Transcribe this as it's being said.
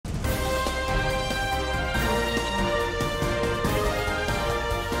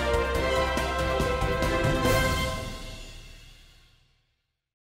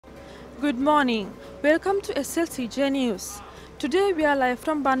Good morning. Welcome to SLCJ News. Today we are live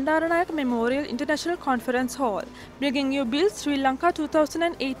from Bandaranaike Memorial International Conference Hall, bringing you Build Sri Lanka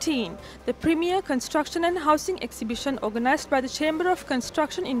 2018, the premier construction and housing exhibition organized by the Chamber of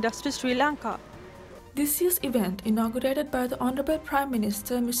Construction Industry Sri Lanka. This year's event, inaugurated by the Honorable Prime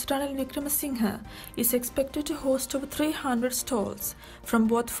Minister Mr. Ranil Wickremesinghe, is expected to host over 300 stalls from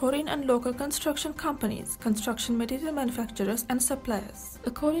both foreign and local construction companies, construction material manufacturers and suppliers.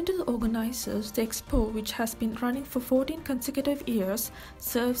 According to the organizers, the Expo, which has been running for 14 consecutive years,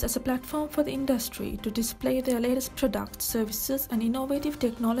 serves as a platform for the industry to display their latest products, services and innovative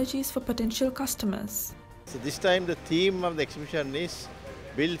technologies for potential customers. So this time the theme of the exhibition is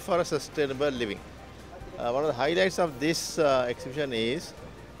Build for a Sustainable Living. One of the highlights of this exhibition is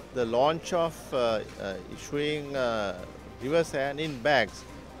the launch of issuing reverse sand in bags,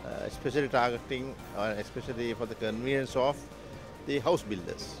 especially targeting, especially for the convenience of the house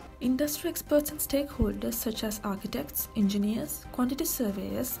builders. Industry experts and stakeholders such as architects, engineers, quantity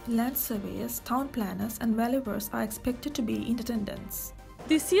surveyors, land surveyors, town planners and valuers are expected to be in attendance.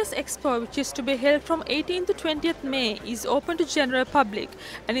 This year's Expo, which is to be held from 18th to 20th May, is open to general public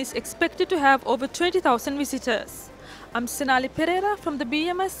and is expected to have over 20,000 visitors. I'm Senali Perera from the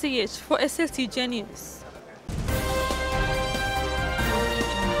BMICH for SLCJ News.